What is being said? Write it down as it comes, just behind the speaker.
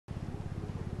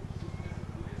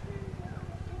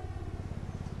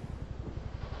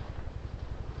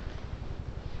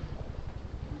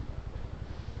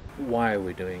why are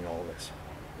we doing all this?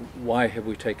 Why have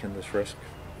we taken this risk?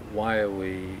 Why are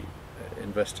we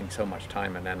investing so much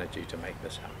time and energy to make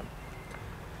this happen?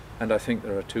 And I think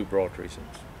there are two broad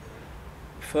reasons.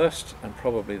 First, and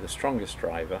probably the strongest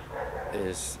driver,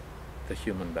 is the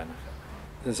human benefit.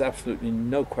 There's absolutely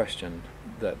no question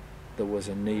that there was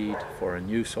a need for a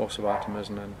new source of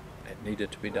artemisinin. It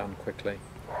needed to be done quickly.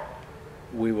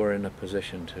 We were in a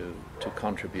position to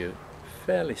contribute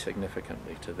fairly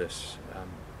significantly to this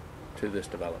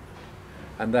development.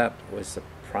 And that was the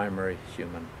primary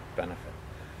human benefit.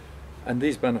 And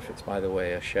these benefits, by the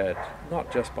way, are shared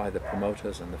not just by the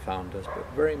promoters and the founders, but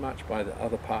very much by the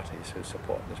other parties who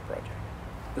support this project.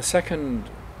 The second,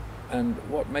 and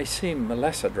what may seem a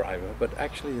lesser driver, but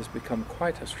actually has become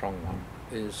quite a strong one,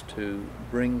 is to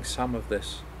bring some of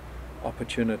this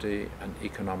opportunity and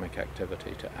economic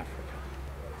activity to Africa.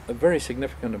 A very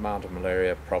significant amount of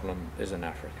malaria problem is in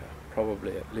Africa,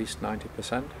 probably at least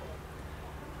 90%.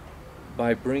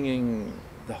 By bringing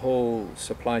the whole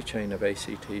supply chain of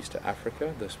ACTs to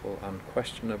Africa, this will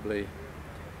unquestionably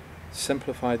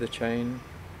simplify the chain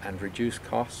and reduce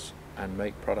costs and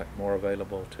make product more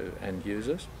available to end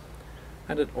users.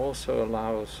 And it also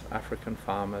allows African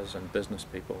farmers and business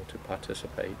people to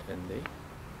participate in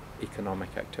the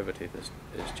economic activity that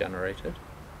is generated.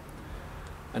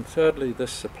 And thirdly,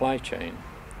 this supply chain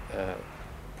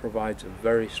provides a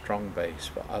very strong base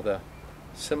for other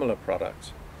similar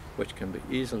products which can be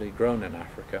easily grown in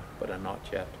Africa but are not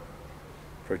yet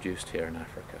produced here in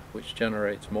Africa, which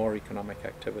generates more economic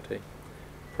activity,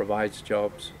 provides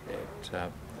jobs,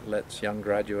 it lets young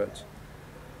graduates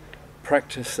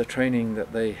practice the training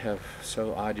that they have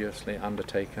so arduously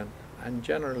undertaken, and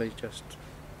generally just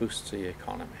boosts the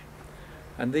economy.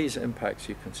 And these impacts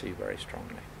you can see very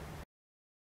strongly.